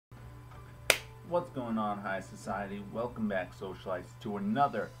What's going on, High Society? Welcome back, Socialites, to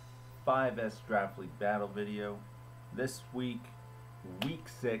another 5S Draft League Battle video. This week, Week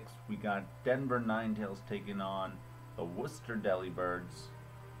 6, we got Denver Ninetales taking on the Worcester Delibirds.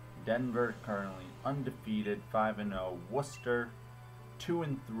 Denver currently undefeated, 5-0. Worcester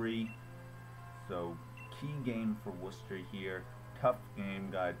 2-3. So, key game for Worcester here. Tough game,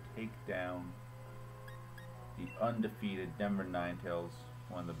 gotta take down the undefeated Denver Ninetales.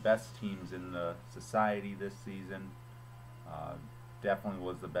 One of the best teams in the society this season. Definitely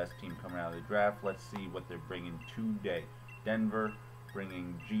was the best team coming out of the draft. Let's see what they're bringing today. Denver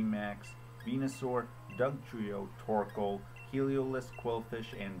bringing GMAX, Venasaur, Dugtrio, Torkoal, Heliolisk,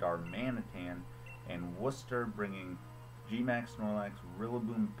 Qwilfish, and Darmanitan. And Worcester bringing GMAX, Snorlax,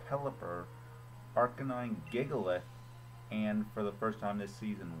 Rillaboom, Pelipper, Arcanine, Gigalith, and for the first time this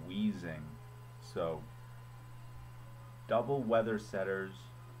season, Weezing. So, double weather setters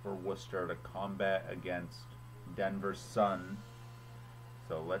for Worcester to combat against Denver's Sun.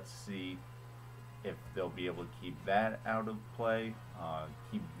 So let's see if they'll be able to keep that out of play,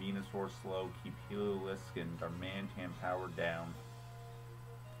 keep Venasaur slow, keep Heliolisk and Darmanitan powered down.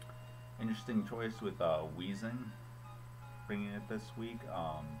 Interesting choice with Weezing bringing it this week.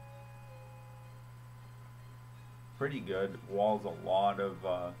 Pretty good. Walls a lot of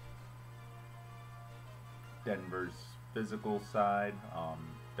Denver's physical side.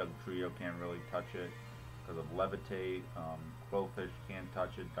 Dugtrio can't really touch it because of Levitate. Qwilfish can't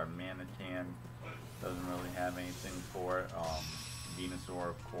touch it. Darmanitan doesn't really have anything for it. Venasaur,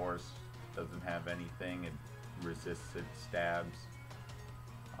 of course, doesn't have anything. It resists its stabs.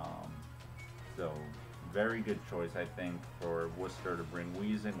 So, very good choice, I think, for Worcester to bring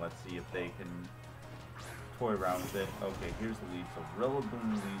Weezing. Let's see if they can toy around with it. Okay, here's the lead. So,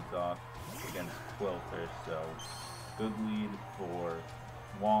 Rillaboom leads off against Qwilfish. So, good lead for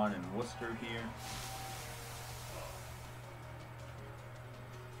Juan and Worcester here.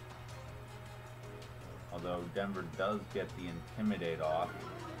 Although Denver does get the Intimidate off.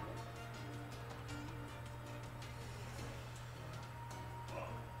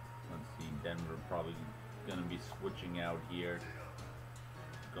 Let's see, Denver probably going to be switching out here.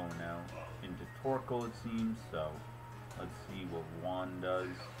 Going out into Torkoal, it seems. So let's see what Juan does.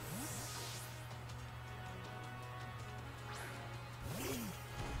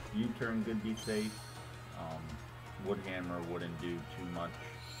 U-turn could be safe. Woodhammer wouldn't do too much.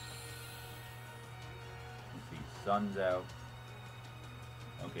 Let's see, Sun's out.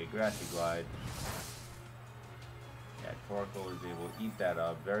 Okay, Grassy Glide. Yeah, Torkoal is able to eat that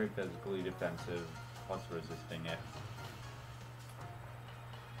up. Very physically defensive, plus resisting it.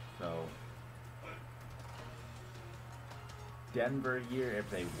 So, Denver here, if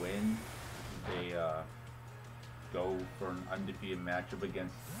they win, they go for an undefeated matchup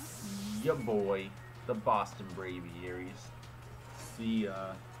against your boy, the Boston Braviaries. See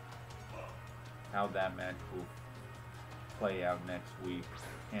how that match will play out next week.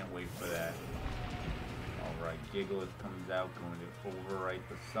 Can't wait for that. Alright, Gigalith comes out, going to overwrite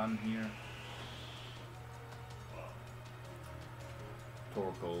the Sun here.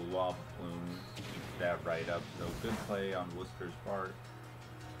 Torkoal Lava Plume keeps that right up, so good play on Worcester's part.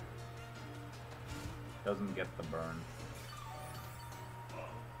 Doesn't get the burn.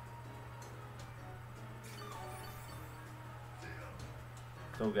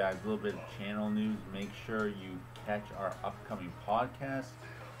 So guys, a little bit of channel news. Make sure you catch our upcoming podcast.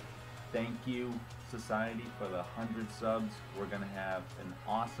 Thank you, Society, for the 100 subs. We're going to have an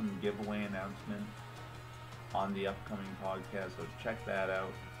awesome giveaway announcement on the upcoming podcast, so check that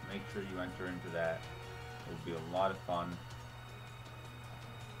out. Make sure you enter into that. It'll be a lot of fun.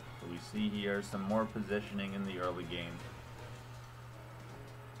 So we see here some more positioning in the early game.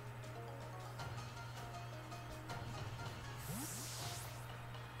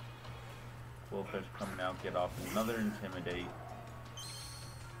 Qwilfish coming out, get off another Intimidate.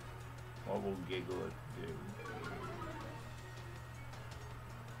 What will Gigalith do?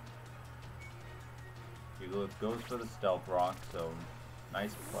 Gigalith goes for the Stealth Rock, so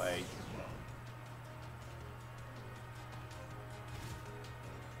nice play.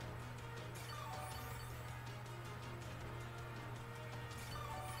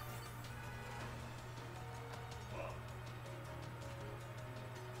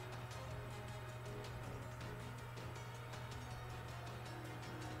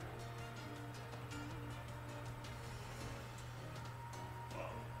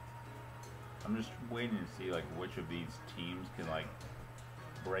 I'm just waiting to see like which of these teams can like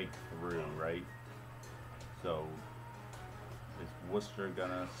break through, right? So is Worcester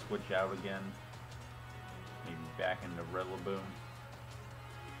gonna switch out again? Maybe back into Rillaboom.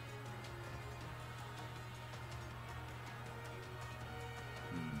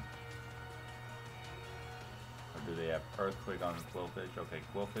 Earthquake on the Qwilfish. Okay,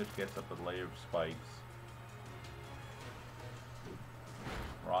 Qwilfish gets up a layer of spikes.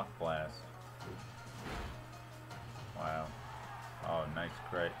 Rock Blast. Wow. Oh, nice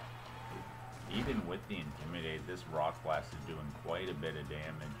crit. Even with the Intimidate, this Rock Blast is doing quite a bit of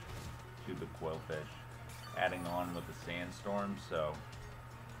damage to the Qwilfish. Adding on with the SANDSTORM, so...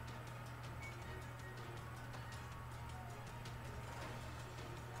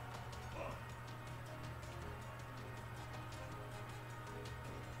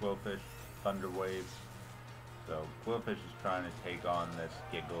 Qwilfish, Thunder Wave. So Qwilfish is trying to take on this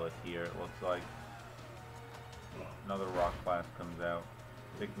Gigalith here, it looks like. Another Rock Blast comes out.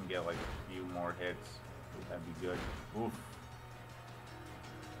 They can get like a few more hits. That'd be good. Oof.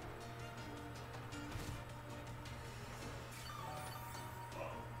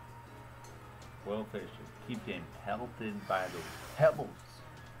 Qwilfish just keep getting pelted by those pebbles.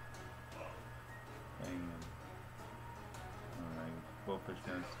 Alright, Qwilfish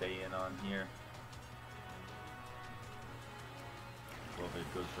gonna stay in on here.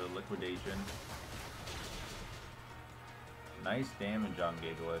 Qwilfish goes for liquidation. Nice damage on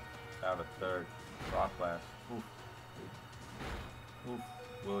Gigalith. About a third. Rock Blast. Oof. Oof.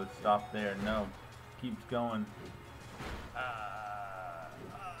 Will it stop there? No. Keeps going.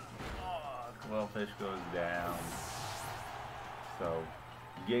 Qwilfish goes down. So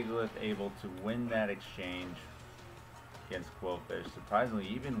Gigalith able to win that exchange against Qwilfish. Surprisingly,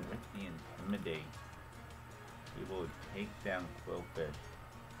 even with the Intimidate, able to take down Qwilfish.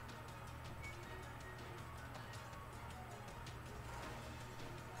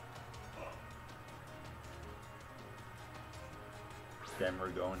 Denver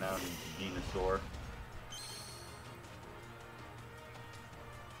going out into Venasaur.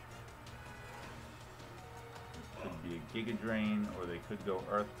 Could be a Giga Drain, or they could go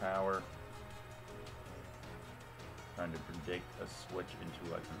Earth Power. Trying to predict a switch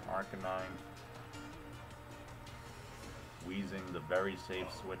into like an Arcanine. Weezing, the very safe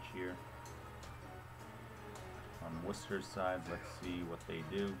switch here. On Worcester's side, let's see what they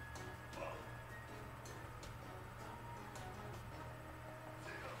do.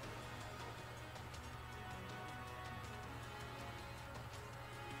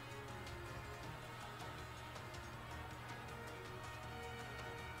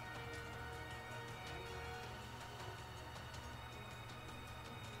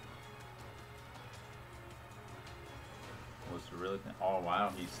 Really oh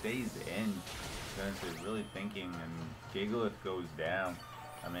wow, he stays in. He's really thinking, and Gigalith goes down.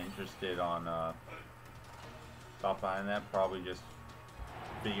 I'm interested on thought behind that. Probably just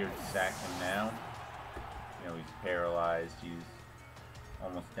figured to sack him now. You know, he's paralyzed. He's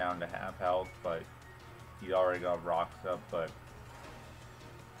almost down to half health, but he already got rocks up. But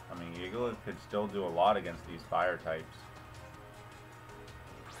I mean, Gigalith could still do a lot against these fire types.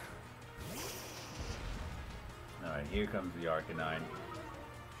 Alright, here comes the Arcanine.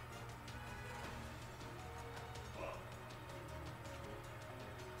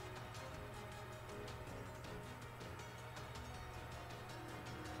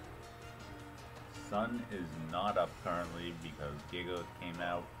 Sun is not up currently because Gigalith came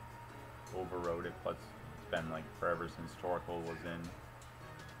out, overrode it, plus it's been like forever since Torkoal was in.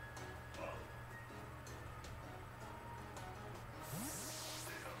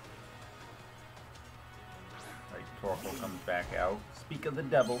 Torkoal comes back out. Speak of the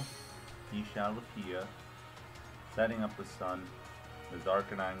devil, he shall appear. Setting up the sun. Does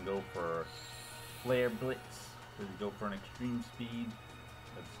Arcanine go for Flare Blitz? Does he go for an extreme speed?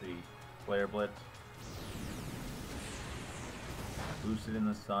 Let's see. Flare Blitz. Boosted in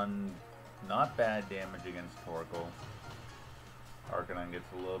the sun. Not bad damage against Torkoal. Arcanine gets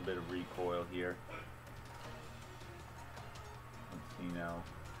a little bit of recoil here. Let's see now.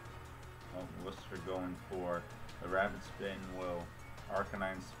 Oh, Worcester going for the Rapid Spin. Will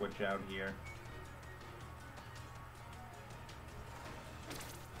Arcanine switch out here?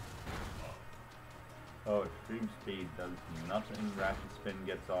 Oh, Extreme Speed does nothing. Rapid Spin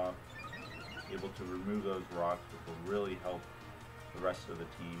gets off. Able to remove those rocks, which will really help the rest of the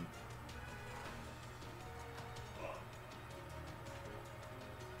team.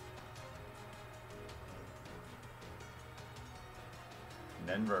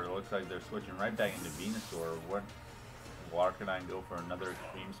 Denver, it looks like they're switching right back into Venasaur. What will Arcanine go for another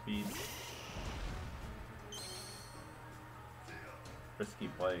Extreme Speed? Risky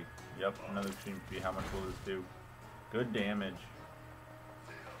play. Yep, another Extreme Speed. How much will this do? Good damage.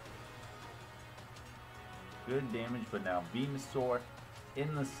 Good damage, but now Venusaur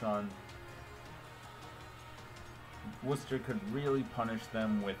in the sun. Worcester could really punish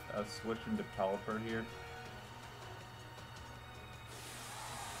them with a switch into Pelipper here.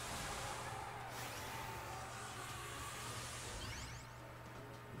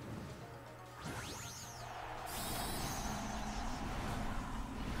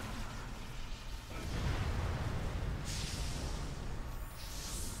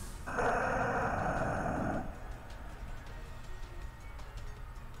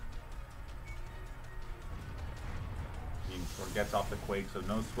 Venasaur gets off the Quake, so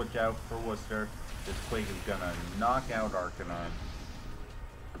no switch out for Worcester. This Quake is gonna knock out Arcanine.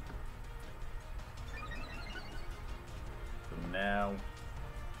 So now,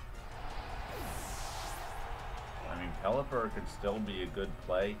 I mean, Pelipper could still be a good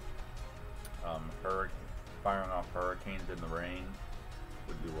play. Firing off Hurricanes in the rain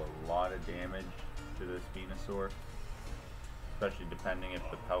would do a lot of damage to this Venusaur, especially depending if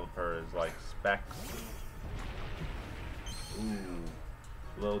the Pelipper is like Specs. Ooh,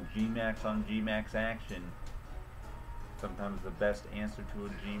 little GMAX on GMAX action. Sometimes the best answer to a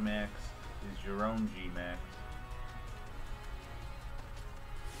GMAX is your own GMAX.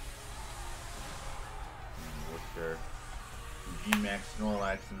 Worcester. GMAX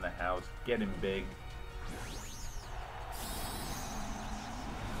Snorlax in the house. Get him big.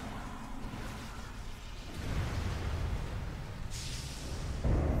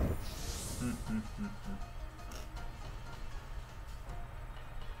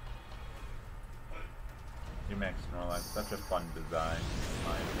 GMAX Snorlax, such a fun design.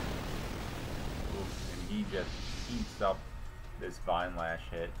 Oof, and he just eats up this Vine Lash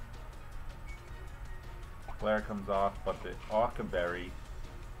hit. Flare comes off, but the Orca Berry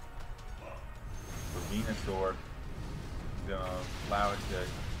for Venusaur is going to allow it to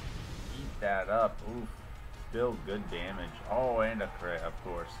eat that up. Oof, still good damage. Oh, and a crit, of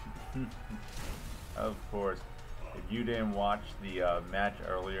course. Of course. If you didn't watch the match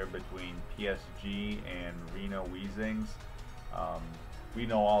earlier between PSG and Reno Weezings, we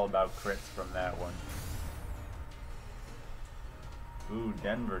know all about crits from that one. Ooh,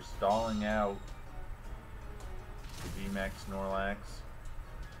 Denver stalling out the GMAX Snorlax.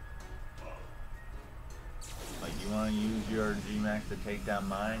 Like, you want to use your GMAX to take down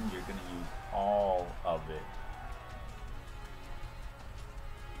mine, you're going to use all of it.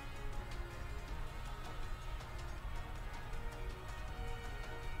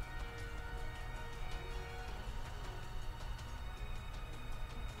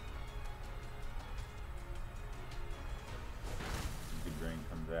 The drain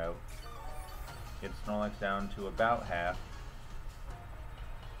comes out. Get Snorlax down to about half.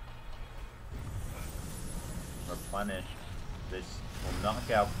 Replenish. This will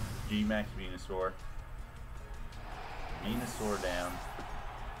knock out GMAX Venusaur. Venusaur down.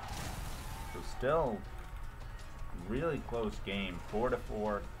 So still really close game.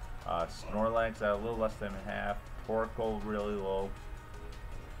 4-4. Snorlax at a little less than half. Torkoal really low.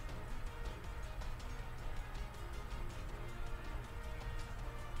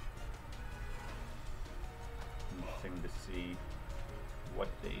 Interesting to see what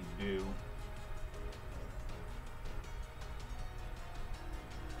they do.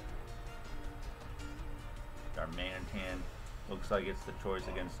 Darmanitan looks like it's the choice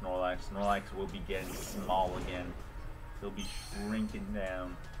against Snorlax. Snorlax will be getting small again. He'll be shrinking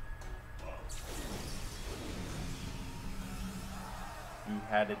down. You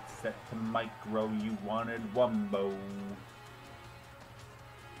had it set to micro, you wanted Wumbo.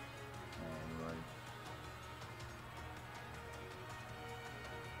 Alright.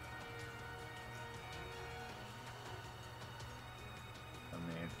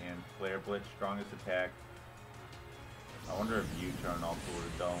 Darmanitan, Flare Blitz, strongest attack. I wonder if U-turn also would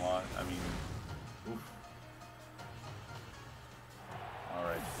have done a lot. I mean, oof.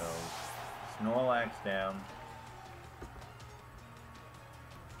 Alright, so Snorlax down.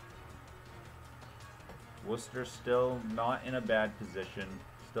 Worcester still not in a bad position.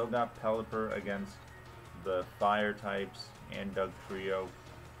 Still got Pelipper against the fire types and Dugtrio.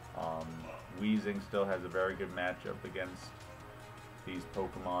 Weezing still has a very good matchup against these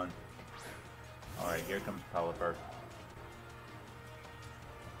Pokemon. Alright, here comes Pelipper.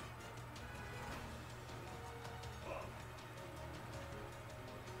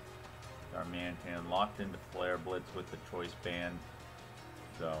 Darmanitan locked into Flare Blitz with the Choice Band.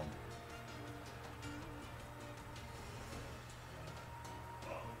 So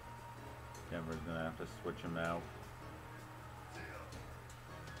Denver's gonna have to switch him out.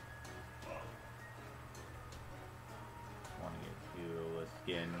 Want to get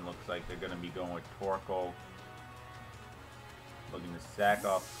Heliolisk in. Looks like they're gonna be going with Torkoal. Looking to sack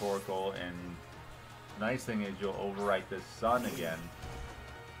off Torkoal, and nice thing is you'll overwrite this Sun again.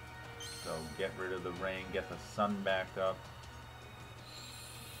 So get rid of the rain, get the sun back up.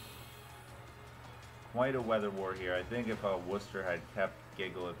 Quite a weather war here. I think if Worcester had kept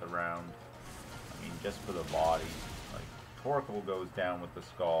Gigalith around, I mean, just for the body, like, Torkoal goes down with the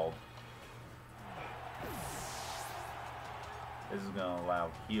Scald. This is going to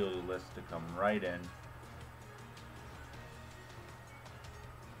allow Heliolisk to come right in.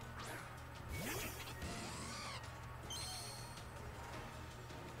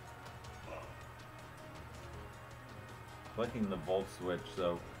 clicking the Volt Switch,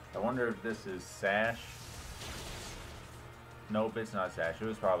 so I wonder if this is Sash. Nope, it's not Sash. It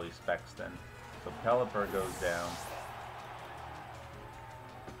was probably Specs then. So Pelipper goes down.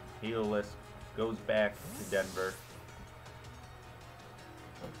 Heliolisk goes back to Denver.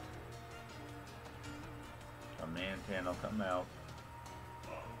 Darmanitan will come out.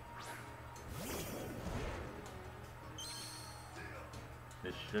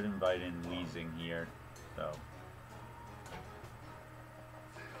 This should invite in Weezing here, so.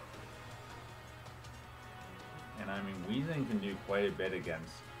 And I mean, Weezing can do quite a bit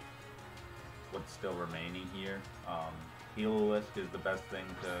against what's still remaining here. Heliolisk is the best thing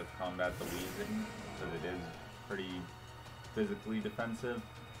to combat the Weezing, because it is pretty physically defensive.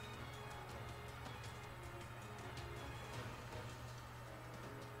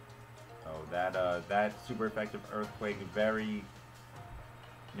 Oh, that super effective Earthquake, very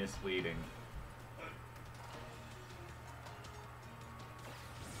misleading.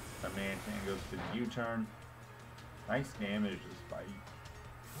 Darmanitan goes to the U-turn. Nice damage despite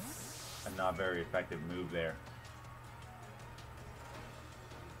a not very effective move there.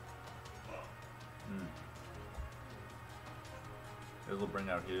 This will bring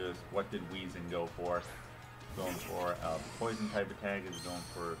out his. What did Weezing go for? Going for a poison type attack. Is going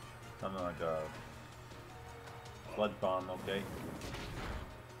for something like a Sludge Bomb. Okay.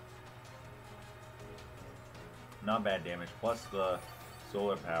 Not bad damage. Plus the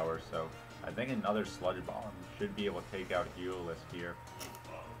solar power. So I think another Sludge Bomb should be able to take out Heliolisk here.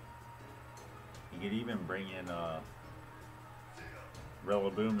 You could even bring in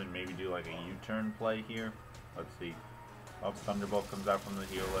Rillaboom and maybe do like a U-turn play here. Let's see. Oh, Thunderbolt comes out from the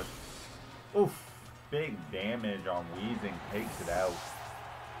Heliolisk. Oof! Big damage on Weezing. Takes it out.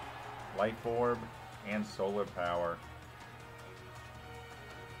 Life Orb and Solar Power.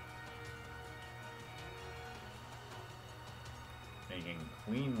 Making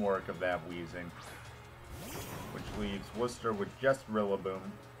clean work of that Weezing. Which leaves Worcester with just Rillaboom.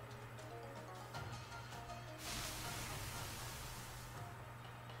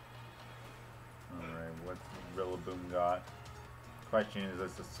 What's Rillaboom got? Question is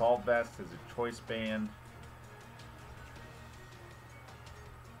this Assault Vest? Is it Choice Band?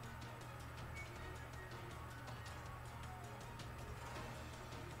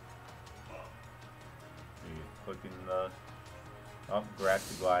 He's clicking the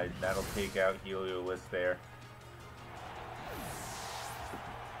Grassy Glide. That'll take out Heliolisk there.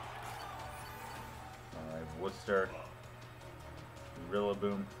 Alright, Worcester.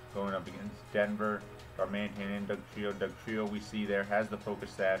 Rillaboom going up against Denver. Darmanitan and Dugtrio. Dugtrio we see there has the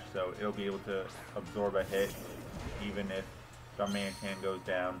Focus Sash, so it'll be able to absorb a hit even if Darmanitan goes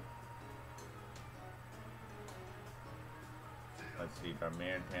down. Let's see,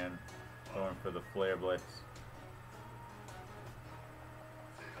 Darmanitan going for the Flare Blitz.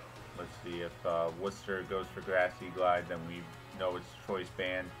 Let's see if Worcester goes for Grassy Glide, then we know it's Choice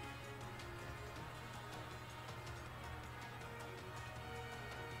Band.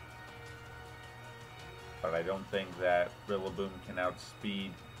 But I don't think that Rillaboom can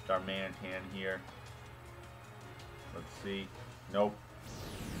outspeed Darmanitan here. Let's see. Nope.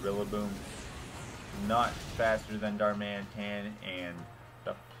 Rillaboom not faster than Darmanitan, and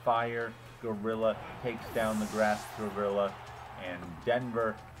the Fire Gorilla takes down the Grass Gorilla, and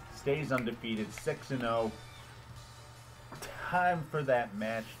Denver stays undefeated, 6-0. Time for that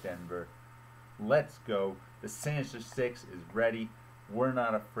match, Denver. Let's go. The Sinister Six is ready. We're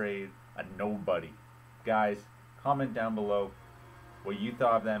not afraid of nobody. Guys, comment down below what you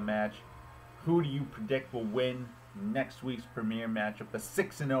thought of that match. Who do you predict will win next week's premiere matchup? The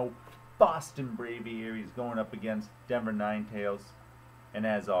 6-0 Boston Braviaries going up against Denver Ninetales. And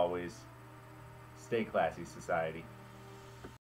as always, stay classy, society.